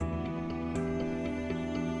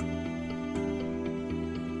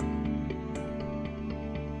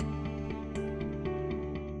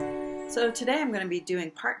So today I'm going to be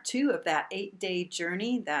doing part 2 of that 8-day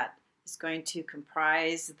journey that is going to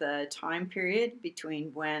comprise the time period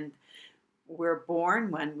between when we're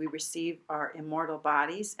born, when we receive our immortal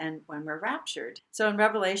bodies, and when we're raptured. So in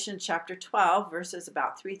Revelation chapter 12, verses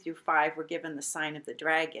about 3 through 5, we're given the sign of the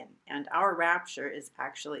dragon. And our rapture is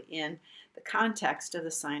actually in the context of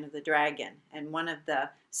the sign of the dragon. And one of the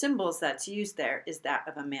symbols that's used there is that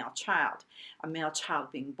of a male child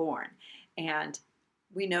being born. And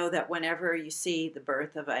we know that whenever you see the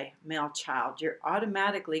birth of a male child, you're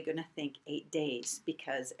automatically going to think 8 days,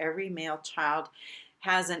 because every male child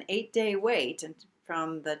has an 8-day wait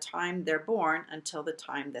from the time they're born until the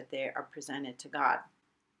time that they are presented to God.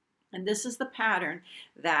 And this is the pattern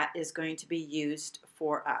that is going to be used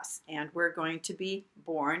for us. And we're going to be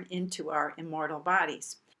born into our immortal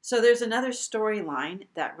bodies. So there's another storyline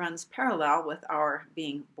that runs parallel with our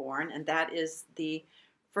being born, and that is the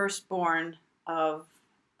firstborn of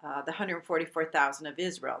the 144,000 of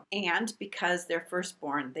Israel. And because they're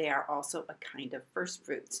firstborn, they are also a kind of first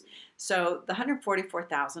fruits. So the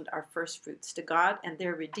 144,000 are first fruits to God, and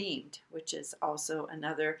they're redeemed, which is also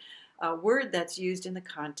another word that's used in the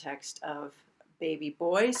context of baby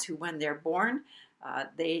boys who, when they're born,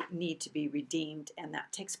 they need to be redeemed, and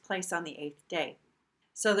that takes place on the 8th day.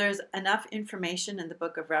 So there's enough information in the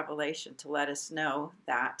book of Revelation to let us know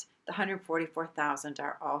that the 144,000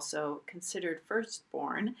 are also considered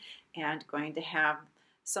firstborn and going to have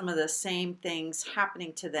some of the same things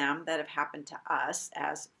happening to them that have happened to us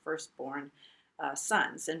as firstborn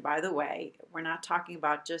sons. And by the way, we're not talking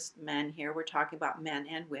about just men here, we're talking about men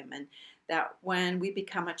and women, that when we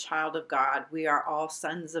become a child of God, we are all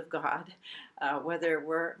sons of God, whether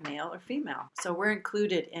we're male or female. So we're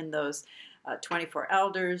included in those 24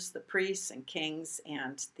 elders, the priests and kings,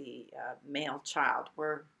 and the male child.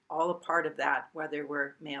 We're all a part of that, whether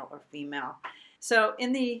we're male or female. So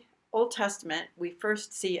in the Old Testament, we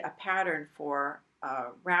first see a pattern for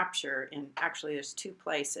rapture actually there's 2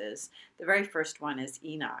 places. The very first one is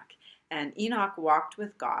Enoch. And Enoch walked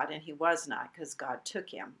with God, and he was not, because God took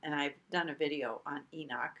him. And I've done a video on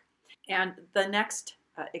Enoch. And the next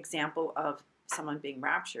example of someone being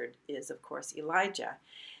raptured is, of course, Elijah.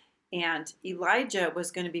 And Elijah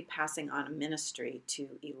was going to be passing on a ministry to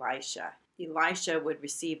Elisha. Elisha would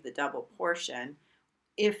receive the double portion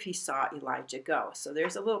if he saw Elijah go. So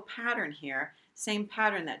there's a little pattern here, same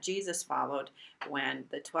pattern that Jesus followed when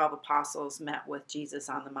the 12 apostles met with Jesus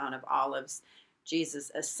on the Mount of Olives. Jesus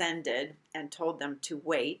ascended and told them to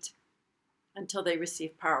wait until they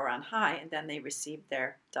received power on high, and then they received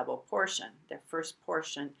their double portion, their first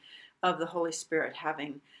portion of the Holy Spirit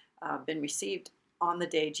having been received on the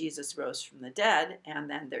day Jesus rose from the dead, and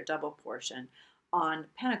then their double portion on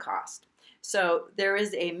Pentecost. So there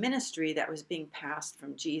is a ministry that was being passed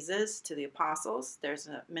from Jesus to the apostles. There's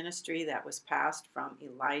a ministry that was passed from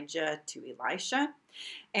Elijah to Elisha,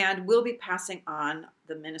 and we'll be passing on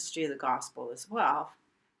the ministry of the gospel as well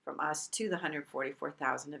from us to the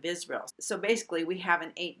 144,000 of Israel. So basically we have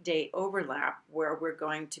an 8-day overlap where we're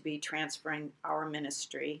going to be transferring our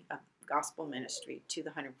ministry, gospel ministry, to the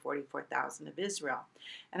 144,000 of Israel.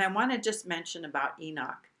 And I want to just mention about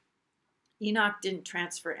Enoch. Enoch didn't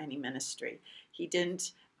transfer any ministry. He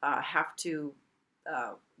didn't have to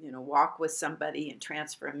walk with somebody and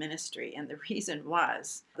transfer a ministry. And the reason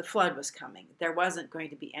was the flood was coming. There wasn't going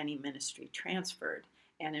to be any ministry transferred.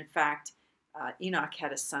 And in fact, Enoch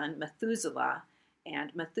had a son, Methuselah,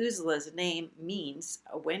 and Methuselah's name means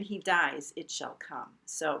when he dies, it shall come.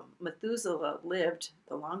 So Methuselah lived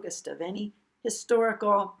the longest of any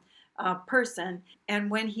historical person, and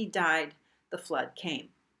when he died, the flood came.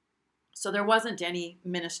 So there wasn't any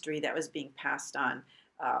ministry that was being passed on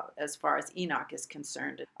as far as Enoch is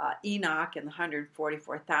concerned. Enoch and the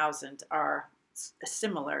 144,000 are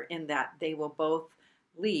similar in that they will both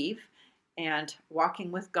leave, and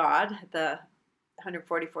walking with God, the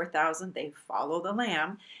 144,000, they follow the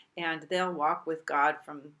Lamb, and they'll walk with God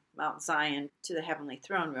from Mount Zion to the heavenly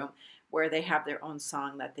throne room, where they have their own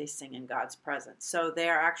song that they sing in God's presence. So they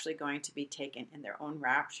are actually going to be taken in their own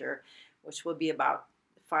rapture, which will be about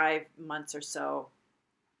 5 months or so,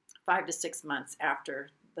 5 to 6 months after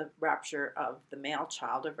the rapture of the male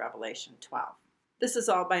child of Revelation 12. This is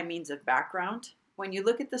all by means of background. When you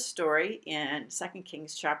look at the story in 2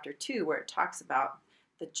 Kings chapter 2, where it talks about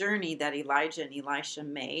the journey that Elijah and Elisha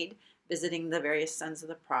made, visiting the various sons of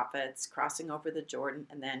the prophets, crossing over the Jordan,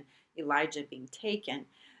 and then Elijah being taken,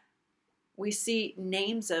 we see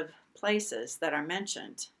names of places that are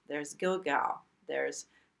mentioned. There's Gilgal, there's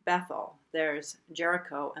Bethel, there's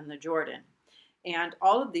Jericho and the Jordan. And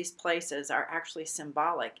all of these places are actually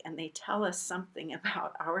symbolic, and they tell us something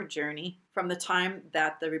about our journey from the time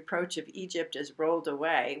that the reproach of Egypt is rolled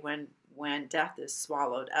away, when death is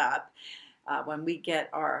swallowed up, when we get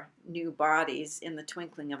our new bodies in the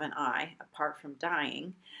twinkling of an eye, apart from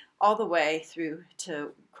dying, all the way through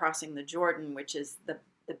to crossing the Jordan, which is the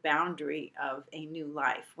boundary of a new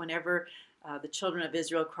life. Whenever the children of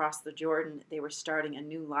Israel crossed the Jordan, they were starting a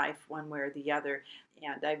new life one way or the other.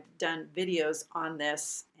 And I've done videos on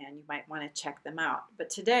this, and you might want to check them out. But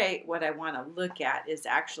today, what I want to look at is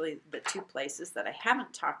actually the two places that I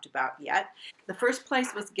haven't talked about yet. The first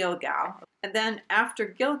place was Gilgal. And then after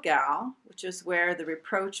Gilgal, which is where the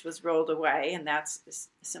reproach was rolled away, and that's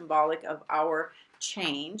symbolic of our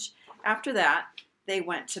change, after that, they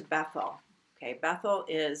went to Bethel. Okay, Bethel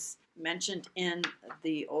is mentioned in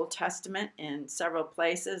the Old Testament in several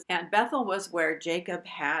places. And Bethel was where Jacob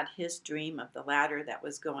had his dream of the ladder that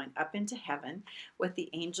was going up into heaven with the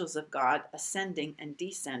angels of God ascending and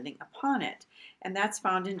descending upon it. And that's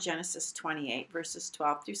found in Genesis 28, verses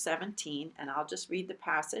 12 through 17. And I'll just read the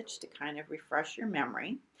passage to kind of refresh your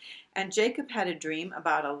memory. And Jacob had a dream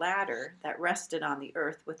about a ladder that rested on the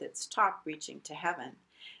earth with its top reaching to heaven.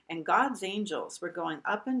 And God's angels were going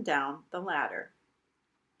up and down the ladder.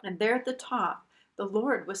 And there at the top, the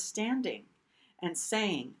Lord was standing and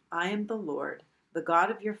saying, I am the Lord, the God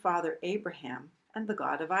of your father Abraham and the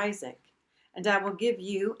God of Isaac. And I will give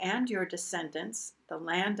you and your descendants the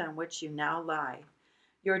land on which you now lie.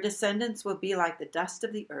 Your descendants will be like the dust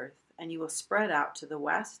of the earth, and you will spread out to the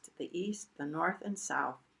west, the east, the north, and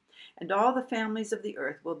south. And all the families of the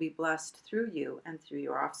earth will be blessed through you and through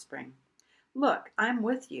your offspring. Look, I am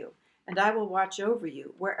with you, and I will watch over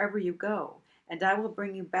you wherever you go. And I will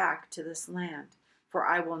bring you back to this land, for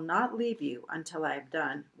I will not leave you until I have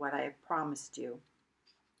done what I have promised you.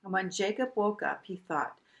 And when Jacob woke up, he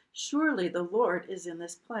thought, surely the Lord is in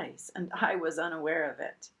this place, and I was unaware of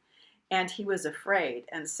it. And he was afraid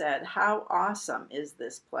and said, how awesome is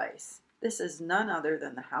this place? This is none other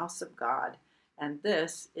than the house of God, and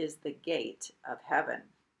this is the gate of heaven.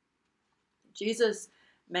 Jesus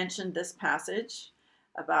mentioned this passage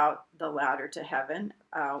about the ladder to heaven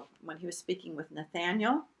when he was speaking with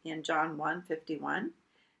Nathanael in John 1:51.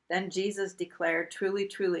 Then Jesus declared, truly,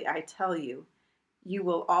 truly, I tell you, you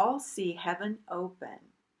will all see heaven open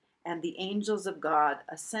and the angels of God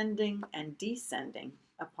ascending and descending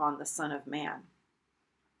upon the Son of Man.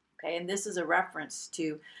 Okay, and this is a reference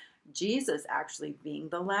to Jesus actually being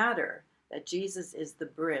the ladder, that Jesus is the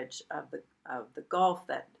bridge of the gulf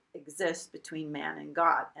that exists between man and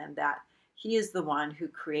God, and that he is the one who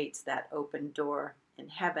creates that open door in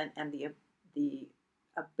heaven and the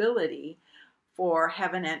ability for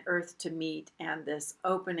heaven and earth to meet, and this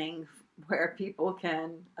opening where people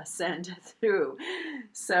can ascend through.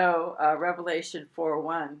 So Revelation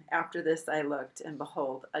 4:1, after this I looked, and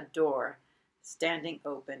behold, a door standing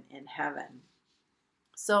open in heaven.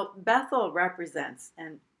 So Bethel represents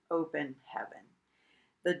an open heaven,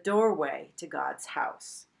 the doorway to God's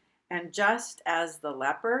house. And just as the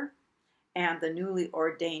leper and the newly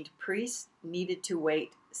ordained priest needed to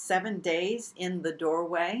wait 7 days in the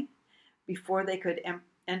doorway before they could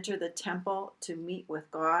enter the temple to meet with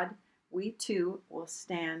God, we too will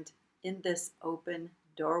stand in this open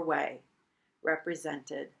doorway,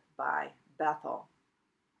 represented by Bethel.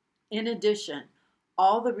 In addition,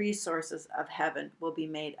 all the resources of heaven will be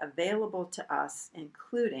made available to us,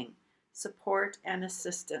 including support and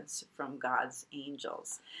assistance from God's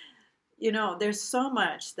angels. You know, there's so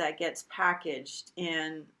much that gets packaged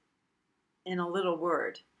in a little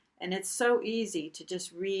word, and it's so easy to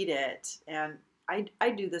just read it. And I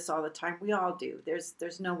do this all the time. We all do.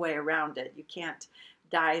 There's no way around it. You can't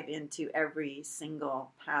dive into every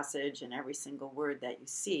single passage and every single word that you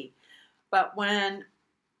see. But when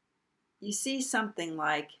you see something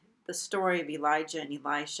like the story of Elijah and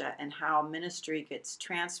Elisha and how ministry gets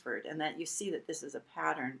transferred, and that you see that this is a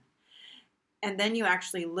pattern, and then you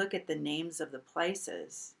actually look at the names of the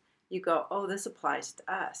places, you go, oh, this applies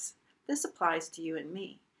to us. This applies to you and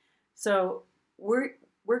me. So we're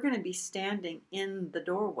going to be standing in the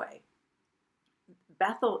doorway.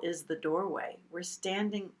 Bethel is the doorway. We're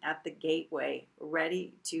standing at the gateway,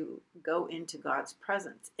 ready to go into God's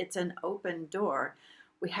presence. It's an open door.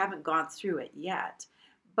 We haven't gone through it yet.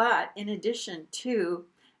 But in addition to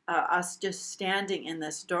us just standing in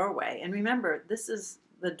this doorway, and remember, this is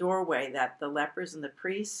the doorway that the lepers and the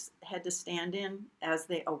priests had to stand in as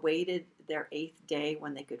they awaited their 8th day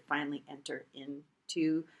when they could finally enter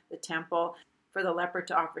into the temple. for the leper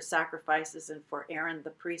to offer sacrifices and for Aaron the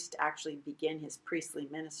priest to actually begin his priestly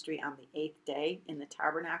ministry on the 8th day in the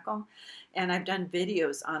tabernacle. And I've done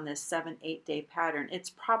videos on this 7-8 day pattern. It's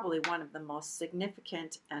probably one of the most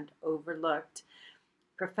significant and overlooked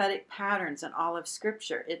prophetic patterns in all of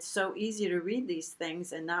Scripture. It's so easy to read these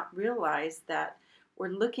things and not realize that we're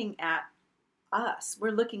looking at us.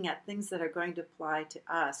 We're looking at things that are going to apply to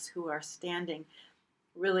us who are standing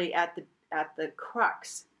really at the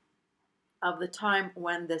crux of the time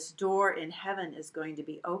when this door in heaven is going to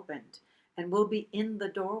be opened, and we'll be in the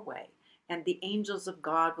doorway, and the angels of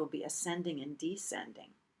God will be ascending and descending,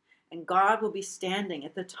 and God will be standing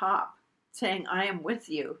at the top saying, I am with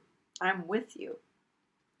you. I'm with you.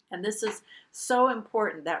 And this is so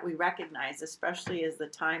important that we recognize, especially as the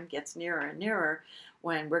time gets nearer and nearer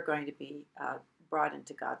when we're going to be brought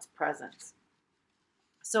into God's presence.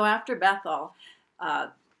 So after Bethel,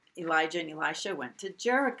 Elijah and Elisha went to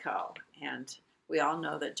Jericho, and we all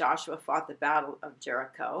know that Joshua fought the battle of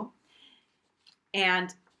Jericho.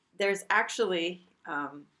 And there's actually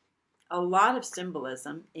a lot of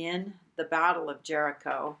symbolism in the battle of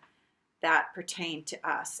Jericho that pertain to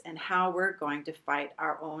us and how we're going to fight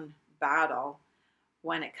our own battle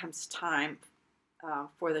when it comes time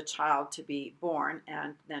for the child to be born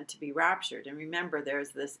and then to be raptured. And remember,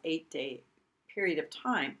 there's this 8-day period of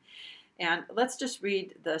time. And let's just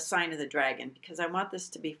read the sign of the dragon, because I want this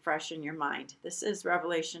to be fresh in your mind. This is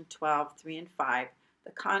Revelation 12:3-5,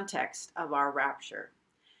 the context of our rapture.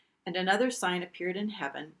 And another sign appeared in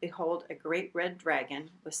heaven. Behold, a great red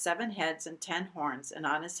dragon with 7 heads and 10 horns, and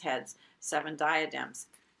on his heads 7 diadems.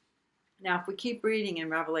 Now, if we keep reading in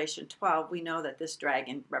Revelation 12, we know that this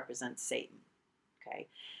dragon represents Satan. Okay,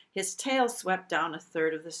 his tail swept down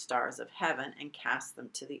 1/3 of the stars of heaven and cast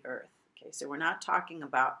them to the earth. Okay, so we're not talking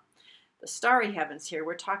about the starry heavens here.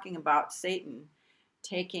 We're talking about Satan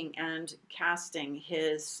taking and casting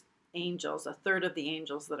his angels, 1/3 of the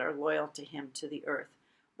angels that are loyal to him, to the earth.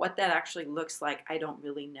 What that actually looks like, I don't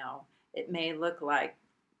really know. It may look like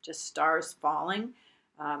just stars falling.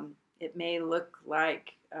 It may look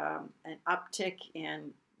like an uptick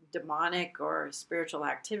in demonic or spiritual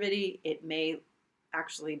activity. It may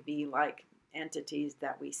actually be like entities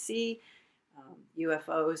that we see,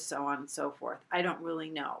 UFOs, so on and so forth. I don't really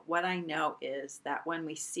know. What I know is that when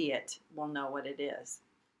we see it, we'll know what it is.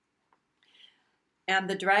 And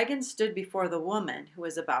the dragon stood before the woman who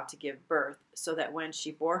was about to give birth, so that when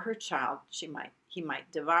she bore her child, he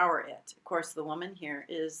might devour it. Of course, the woman here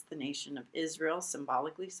is the nation of Israel,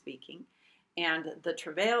 symbolically speaking, and the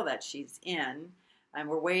travail that she's in, and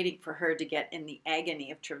we're waiting for her to get in the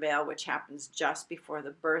agony of travail, which happens just before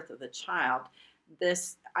the birth of the child.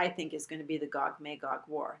 This, I think, is going to be the Gog-Magog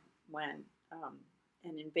war, when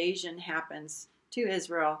an invasion happens to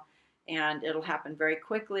Israel, and it'll happen very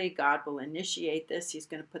quickly. God will initiate this. He's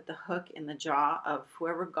going to put the hook in the jaw of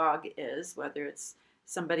whoever Gog is, whether it's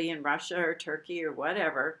somebody in Russia or Turkey or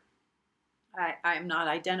whatever. I'm not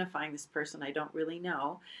identifying this person. I don't really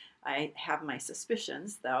know. I have my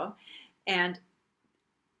suspicions, though. And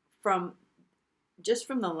from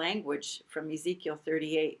the language from Ezekiel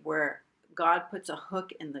 38, where God puts a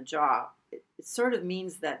hook in the jaw, it sort of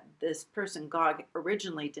means that this person, Gog,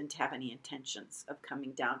 originally didn't have any intentions of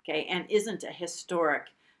coming down, okay, and isn't a historic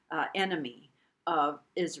enemy of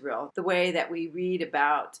Israel, the way that we read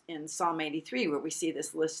about in Psalm 83, where we see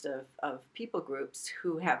this list of people groups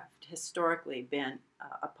who have historically been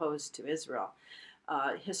opposed to Israel.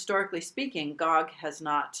 Historically speaking, Gog has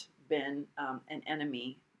not been an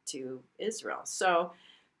enemy to Israel. So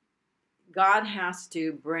God has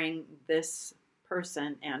to bring this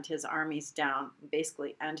person and his armies down,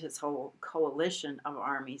 basically, and his whole coalition of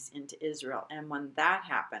armies into Israel. And when that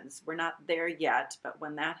happens, we're not there yet, but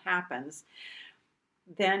when that happens,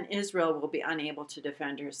 then Israel will be unable to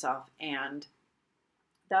defend herself, and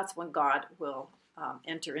that's when God will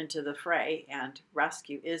enter into the fray and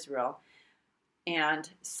rescue Israel. And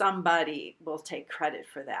somebody will take credit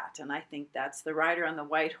for that. And I think that's the rider on the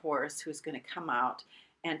white horse who's going to come out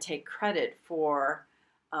and take credit for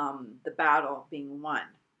the battle being won.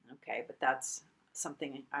 Okay, but that's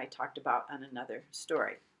something I talked about on another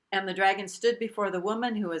story. And the dragon stood before the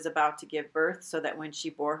woman who was about to give birth, so that when she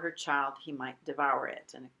bore her child, he might devour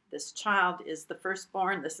it. And this child is the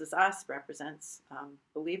firstborn. This is us, represents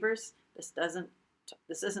believers. This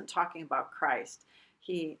isn't talking about Christ.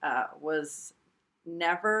 He was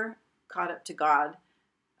never caught up to God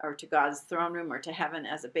or to God's throne room or to heaven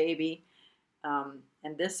as a baby.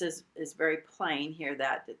 And this is very plain here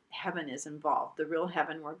that heaven is involved, the real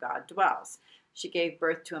heaven where God dwells. She gave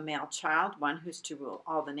birth to a male child, one who's to rule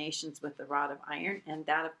all the nations with a rod of iron. And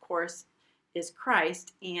that, of course, is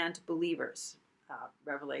Christ and believers.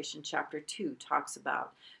 Revelation chapter 2 talks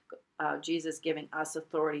about Jesus giving us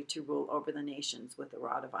authority to rule over the nations with a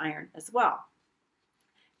rod of iron as well.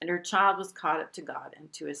 And her child was caught up to God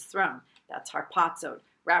and to his throne. That's harpazoed,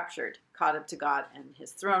 raptured, caught up to God and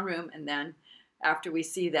his throne room. And then after we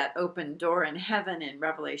see that open door in heaven in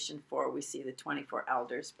Revelation 4, we see the 24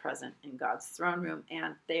 elders present in God's throne room.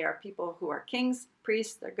 And they are people who are kings,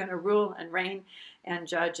 priests. They're going to rule and reign and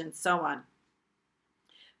judge and so on.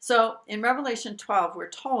 So in Revelation 12, we're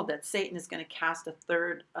told that Satan is going to cast a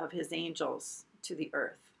third of his angels to the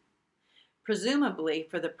earth, presumably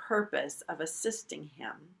for the purpose of assisting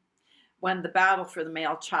him when the battle for the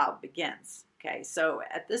male child begins. Okay, so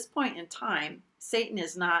at this point in time, Satan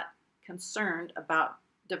is not concerned about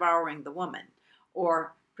devouring the woman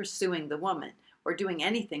or pursuing the woman or doing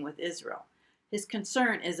anything with Israel. His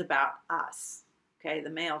concern is about us, okay, the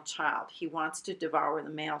male child. He wants to devour the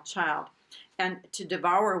male child. And to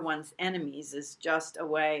devour one's enemies is just a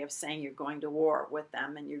way of saying you're going to war with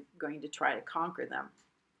them and you're going to try to conquer them.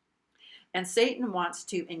 And Satan wants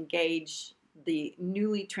to engage the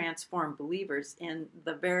newly transformed believers in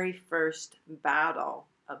the very first battle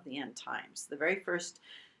of the end times, the very first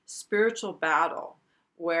spiritual battle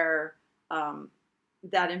where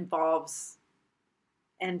that involves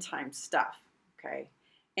end time stuff, okay?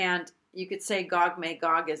 And you could say Gog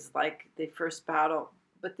Magog is like the first battle,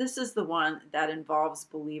 but this is the one that involves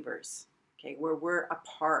believers, okay, where we're a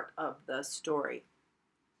part of the story.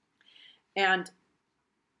 And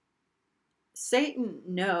Satan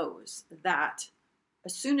knows that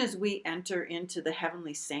as soon as we enter into the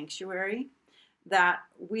heavenly sanctuary, that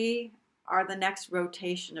we are the next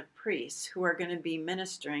rotation of priests who are going to be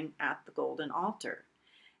ministering at the golden altar.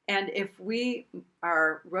 And if we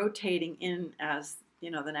are rotating in as,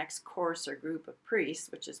 the next course or group of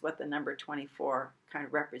priests, which is what the number 24 kind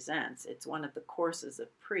of represents, it's one of the courses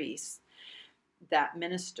of priests that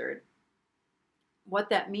ministered. What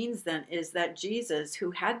that means then is that Jesus,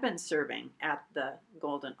 who had been serving at the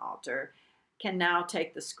golden altar, can now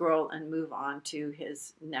take the scroll and move on to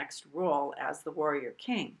his next role as the warrior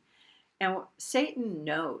king. And Satan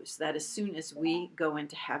knows that as soon as we go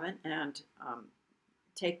into heaven and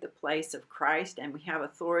take the place of Christ, and we have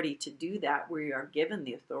authority to do that, we are given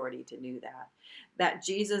the authority to do that, that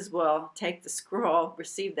Jesus will take the scroll,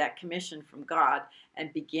 receive that commission from God,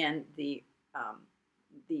 and begin the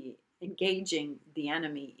engaging the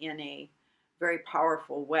enemy in a very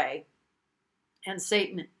powerful way. And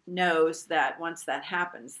Satan knows that once that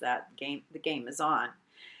happens, the game is on.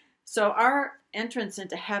 So our entrance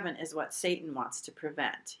into heaven is what Satan wants to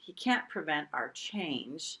prevent. He can't prevent our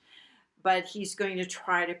change, but he's going to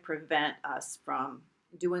try to prevent us from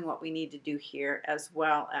doing what we need to do here, as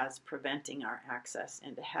well as preventing our access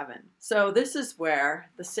into heaven. So this is where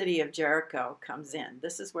the city of Jericho comes in.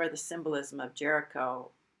 This is where the symbolism of Jericho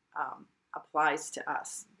applies to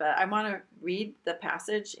us. But I want to read the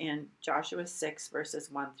passage in Joshua 6,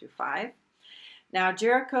 verses 1 through 5. Now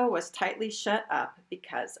Jericho was tightly shut up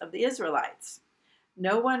because of the Israelites.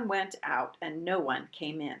 No one went out and no one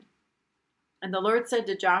came in. And the Lord said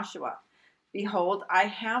to Joshua, "Behold, I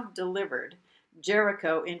have delivered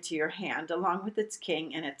Jericho into your hand, along with its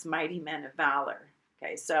king and its mighty men of valor."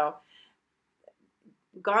 Okay, so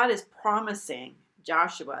God is promising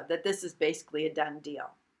Joshua that this is basically a done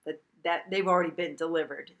deal, that they've already been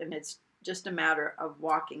delivered, and it's just a matter of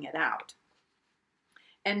walking it out.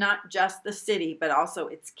 And not just the city, but also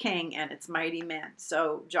its king and its mighty men.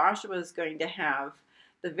 So Joshua is going to have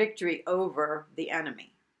the victory over the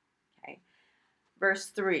enemy. Okay. Verse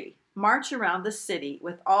 3, march around the city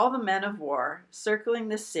with all the men of war, circling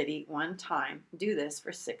the city one time. Do this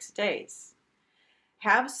for 6 days.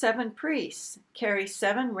 Have 7 priests carry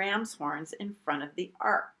 7 ram's horns in front of the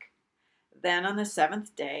ark. Then on the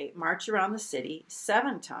 7th day, march around the city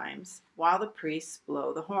 7 times while the priests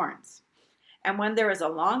blow the horns. And when there is a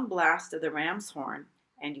long blast of the ram's horn,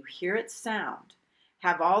 and you hear its sound,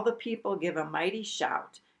 have all the people give a mighty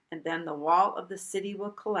shout, and then the wall of the city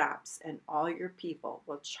will collapse, and all your people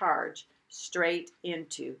will charge straight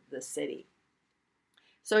into the city.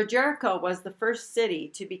 So Jericho was the first city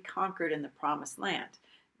to be conquered in the Promised Land.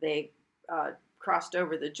 They crossed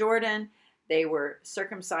over the Jordan, they were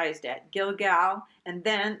circumcised at Gilgal, and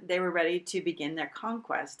then they were ready to begin their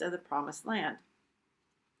conquest of the Promised Land.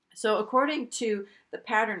 So according to the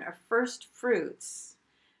pattern of first fruits,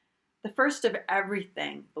 the first of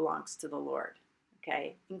everything belongs to the Lord,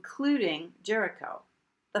 okay, including Jericho,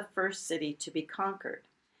 the first city to be conquered.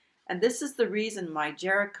 And this is the reason why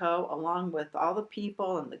Jericho, along with all the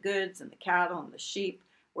people and the goods and the cattle and the sheep,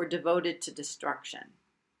 were devoted to destruction.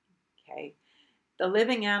 Okay, The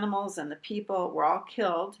living animals and the people were all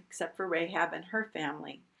killed except for Rahab and her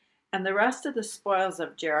family. And the rest of the spoils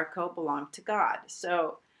of Jericho belonged to God.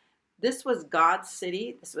 So this was God's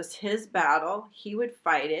city. This was his battle. He would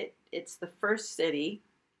fight it. It's the first city,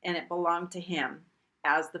 and it belonged to him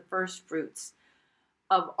as the first fruits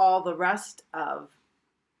of all the rest of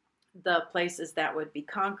the places that would be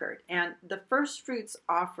conquered. And the first fruits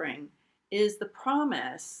offering is the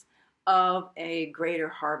promise of a greater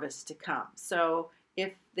harvest to come. So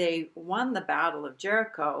if they won the battle of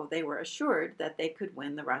Jericho, they were assured that they could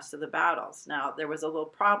win the rest of the battles. Now, there was a little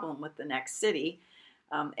problem with the next city,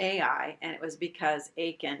 Ai, and it was because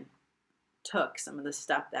Achan took some of the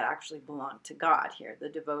stuff that actually belonged to God here, the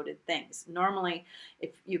devoted things. Normally, if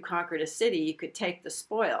you conquered a city, you could take the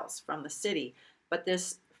spoils from the city, but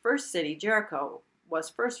this first city, Jericho, was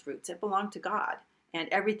first fruits. It belonged to God, and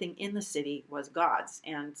everything in the city was God's,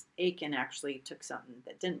 and Achan actually took something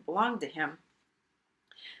that didn't belong to him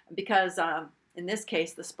because in this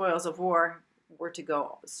case, the spoils of war were to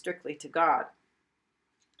go strictly to God.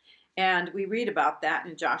 And we read about that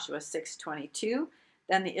in Joshua 6:22.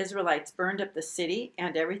 Then the Israelites burned up the city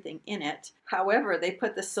and everything in it. However, they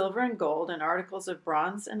put the silver and gold and articles of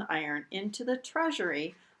bronze and iron into the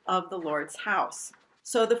treasury of the Lord's house.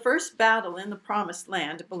 So the first battle in the promised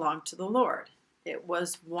land belonged to the Lord. It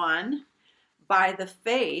was won by the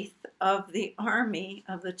faith of the army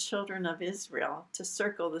of the children of Israel to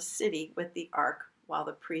circle the city with the ark while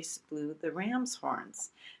the priests blew the ram's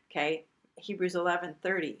horns. Okay, Hebrews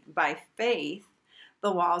 11:30. By faith,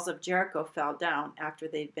 the walls of Jericho fell down after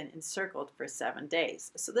they'd been encircled for 7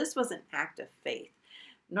 days. So this was an act of faith.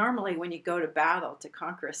 Normally, when you go to battle to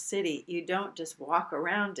conquer a city, you don't just walk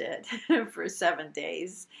around it for 7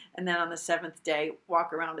 days and then on the seventh day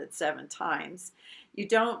walk around it 7 times. You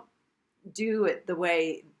don't do it the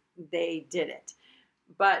way they did it.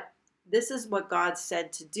 But this is what God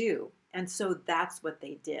said to do. And so that's what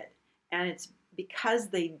they did. And it's because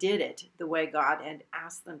they did it the way God had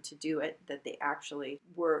asked them to do it, that they actually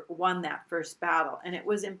won that first battle. And it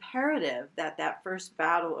was imperative that that first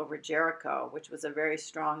battle over Jericho, which was a very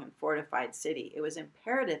strong and fortified city, it was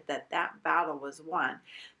imperative that that battle was won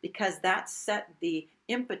because that set the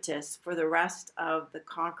impetus for the rest of the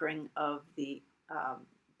conquering of the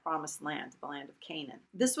promised land, the land of Canaan.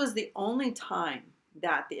 This was the only time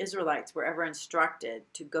that the Israelites were ever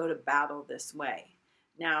instructed to go to battle this way.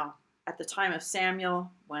 Now, at the time of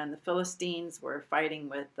Samuel, when the Philistines were fighting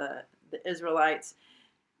with the Israelites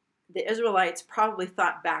probably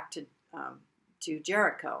thought back to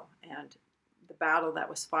Jericho and the battle that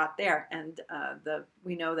was fought there. And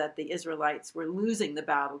we know that the Israelites were losing the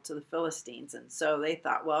battle to the Philistines. And so they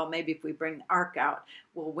thought, well, maybe if we bring the ark out,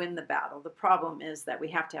 we'll win the battle. The problem is that we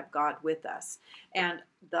have to have God with us. And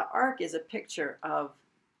the ark is a picture of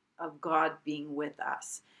God being with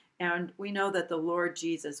us. And we know that the Lord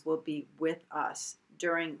Jesus will be with us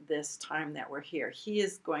during this time that we're here. He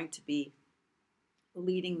is going to be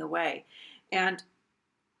leading the way. And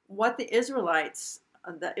what the Israelite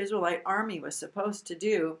army was supposed to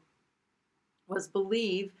do was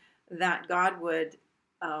believe that God would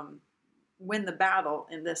win the battle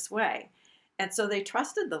in this way. And so they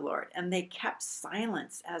trusted the Lord, and they kept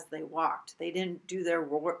silence as they walked. They didn't do their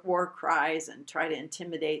war cries and try to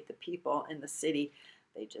intimidate the people in the city.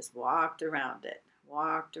 They just walked around it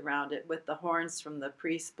with the horns from the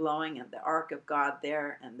priests blowing and the ark of God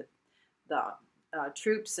there and the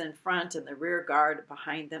troops in front and the rear guard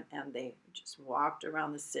behind them, and they just walked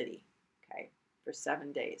around the city, okay, for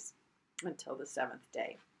 7 days until the 7th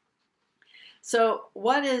day. So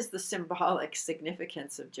what is the symbolic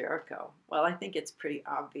significance of Jericho? Well, I think it's pretty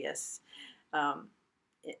obvious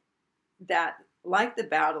that, like the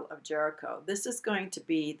Battle of Jericho, this is going to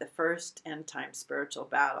be the first end-time spiritual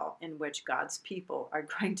battle in which God's people are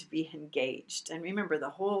going to be engaged. And remember, the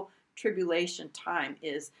whole tribulation time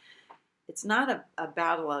it's not a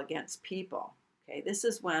battle against people. Okay, this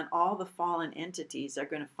is when all the fallen entities are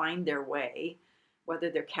going to find their way, whether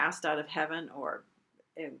they're cast out of heaven or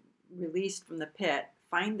released from the pit,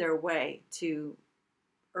 find their way to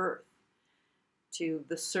earth, to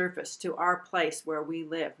the surface, to our place where we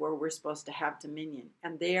live, where we're supposed to have dominion.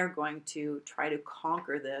 And they are going to try to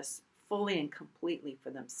conquer this fully and completely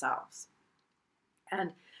for themselves.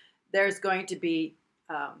 And there's going to be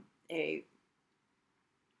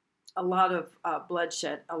a lot of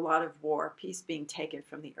bloodshed, a lot of war, peace being taken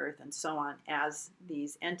from the earth, and so on, as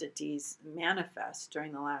these entities manifest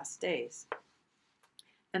during the last days.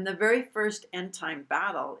 And the very first end-time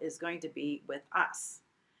battle is going to be with us.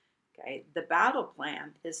 Okay, the battle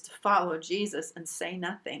plan is to follow Jesus and say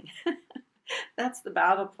nothing. That's the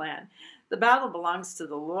battle plan. The battle belongs to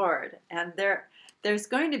the Lord, and there's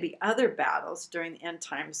going to be other battles during the end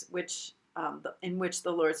times, in which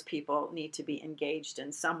the Lord's people need to be engaged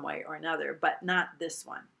in some way or another, but not this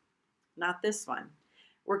one. Not this one.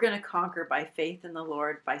 We're going to conquer by faith in the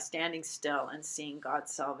Lord, by standing still and seeing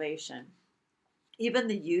God's salvation. Even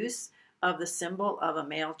the use of the symbol of a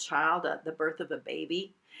male child at the birth of a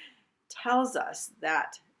baby tells us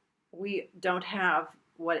that we don't have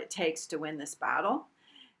what it takes to win this battle,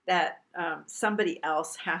 that somebody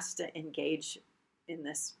else has to engage in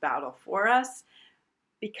this battle for us,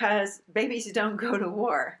 because babies don't go to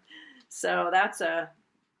war. So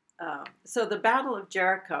so the Battle of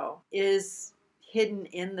Jericho is hidden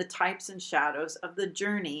in the types and shadows of the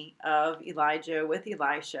journey of Elijah with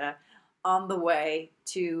Elisha on the way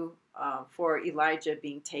to for Elijah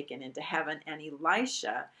being taken into heaven, and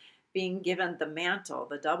Elisha being given the mantle,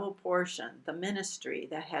 the double portion, the ministry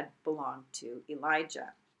that had belonged to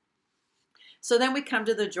Elijah. So then we come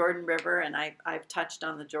to the Jordan River, and I've touched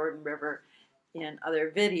on the Jordan River in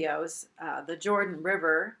other videos. The Jordan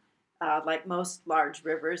River, like most large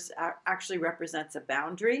rivers, actually represents a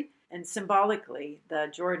boundary, and symbolically, the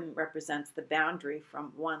Jordan represents the boundary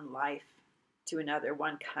from one life to another,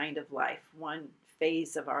 one kind of life, one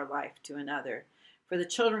phase of our life to another. For the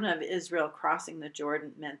children of Israel, crossing the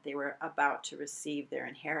Jordan meant they were about to receive their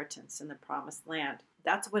inheritance in the promised land.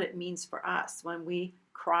 That's what it means for us. When we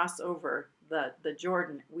cross over the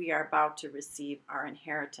Jordan, we are about to receive our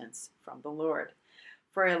inheritance from the Lord.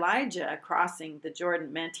 For Elijah, crossing the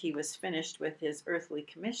Jordan meant he was finished with his earthly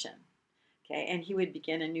commission, okay, and he would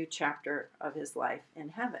begin a new chapter of his life in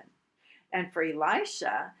heaven. And for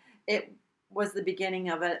Elisha, it was the beginning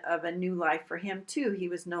of a new life for him too. He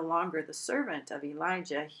was no longer the servant of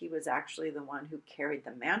Elijah. He was actually the one who carried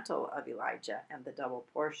the mantle of Elijah and the double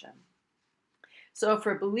portion. So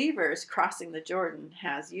for believers, crossing the Jordan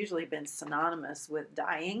has usually been synonymous with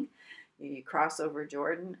dying. You cross over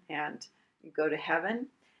Jordan and you go to heaven.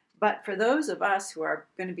 But for those of us who are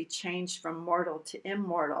going to be changed from mortal to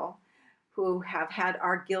immortal, who have had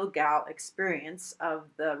our Gilgal experience of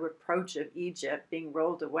the reproach of Egypt being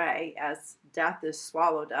rolled away as death is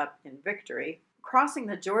swallowed up in victory, crossing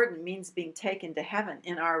the Jordan means being taken to heaven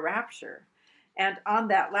in our rapture. And on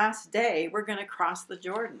that last day, we're going to cross the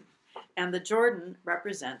Jordan. And the Jordan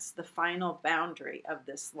represents the final boundary of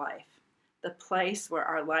this life, the place where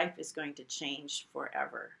our life is going to change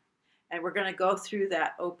forever. And we're going to go through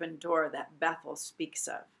that open door that Bethel speaks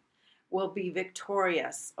of. We'll be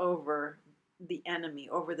victorious over the enemy,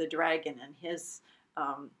 over the dragon and his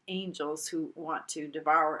angels who want to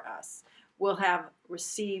devour us. We'll have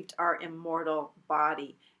received our immortal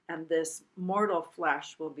body, and this mortal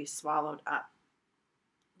flesh will be swallowed up.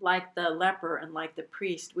 Like the leper and like the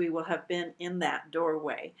priest, we will have been in that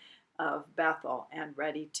doorway of Bethel and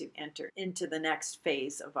ready to enter into the next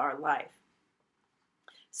phase of our life.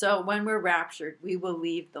 So when we're raptured, we will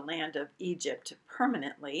leave the land of Egypt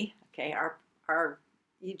permanently, okay, our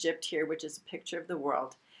Egypt here, which is a picture of the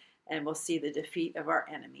world, and we'll see the defeat of our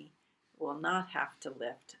enemy. We'll not have to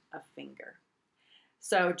lift a finger.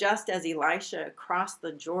 So just as Elisha crossed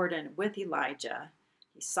the Jordan with Elijah,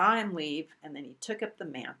 he saw him leave, and then he took up the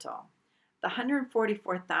mantle. The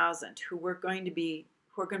 144,000 who are going to be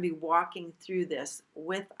walking through this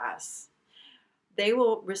with us, they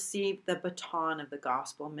will receive the baton of the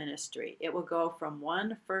gospel ministry. It will go from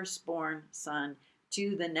one firstborn son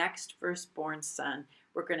to the next firstborn son.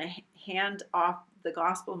 We're going to hand off the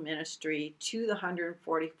gospel ministry to the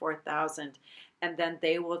 144,000, and then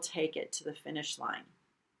they will take it to the finish line.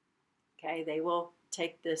 Okay, they will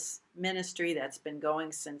take this ministry that's been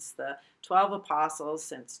going since the 12 apostles,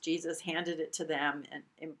 since Jesus handed it to them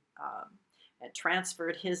and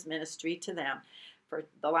transferred his ministry to them. For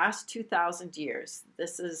the last 2,000 years,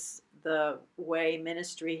 this is the way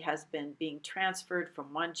ministry has been being transferred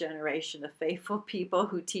from one generation of faithful people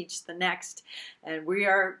who teach the next. And we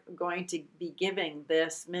are going to be giving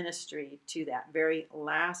this ministry to that very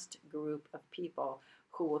last group of people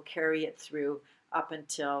who will carry it through up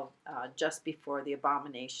until just before the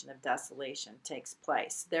abomination of desolation takes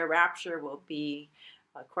place. Their rapture will be,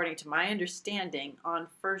 according to my understanding, on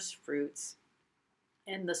first fruits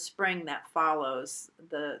in the spring that follows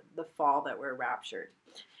the fall that we're raptured.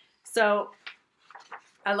 So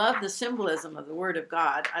I love the symbolism of the Word of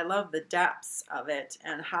God. I love the depths of it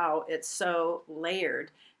and how it's so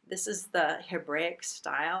layered. This is the Hebraic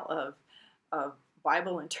style of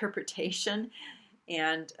Bible interpretation.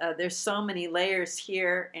 And there's so many layers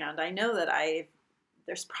here, and I know that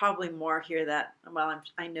there's probably more here that,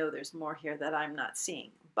 I know there's more here that I'm not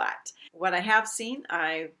seeing. But what I have seen,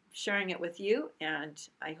 I'm sharing it with you, and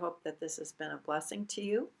I hope that this has been a blessing to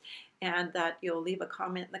you. and that you'll leave a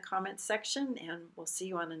comment in the comments section, and we'll see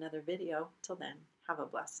you on another video. Till then, have a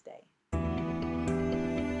blessed day.